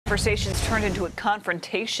Conversations turned into a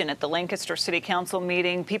confrontation at the Lancaster City Council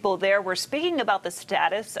meeting. People there were speaking about the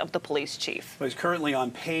status of the police chief. Well, he's currently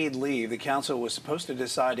on paid leave. The council was supposed to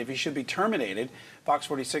decide if he should be terminated. Fox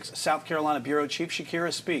 46 South Carolina Bureau Chief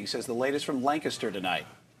Shakira Speaks has the latest from Lancaster tonight.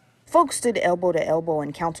 Folks stood elbow to elbow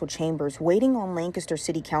in council chambers waiting on Lancaster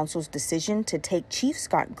City Council's decision to take Chief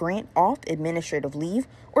Scott Grant off administrative leave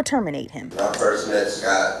or terminate him. When I first met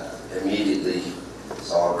Scott, immediately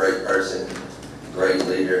saw a great person, great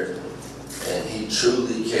leader, and he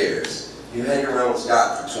truly cares. You hang around with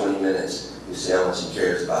Scott for 20 minutes, you see how much he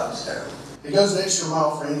cares about his town. He goes the extra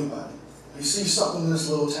mile for anybody. He sees something in this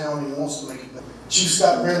little town and he wants to make it better. Chief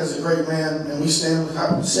Scott Grant is a great man, and we stand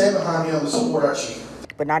behind him to support our chief.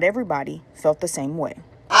 But not everybody felt the same way.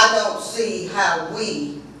 I don't see how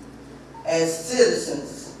we, as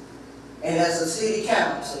citizens and as a city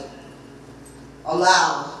council,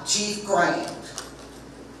 allow Chief Grant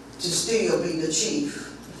to still be the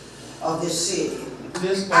chief of this city.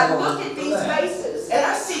 I look at these faces and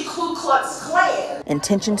I see Ku Klux Klan. And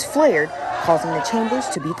tensions flared, causing the chambers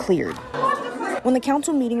to be cleared. When the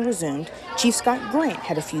council meeting resumed, Chief Scott Grant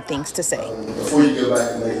had a few things to say. Before you go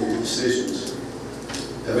back and make your decisions,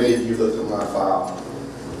 have any of you looked at my file?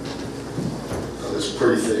 It's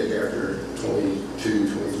pretty thick after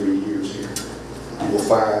 22, 23 years here. You will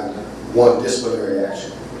find one disciplinary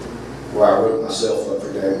action where I wrote myself up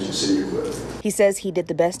for damaging city equipment. He says he did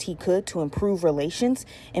the best he could to improve relations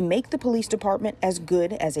and make the police department as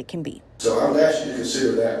good as it can be. So I would ask you to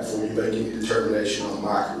consider that before you make any determination on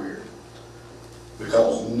my career.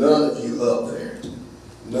 Because none of you up there,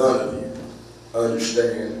 none of you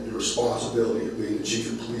understand the responsibility of being the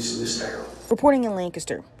chief of police of this town. Reporting in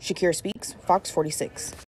Lancaster, Shakira Speaks, Fox 46.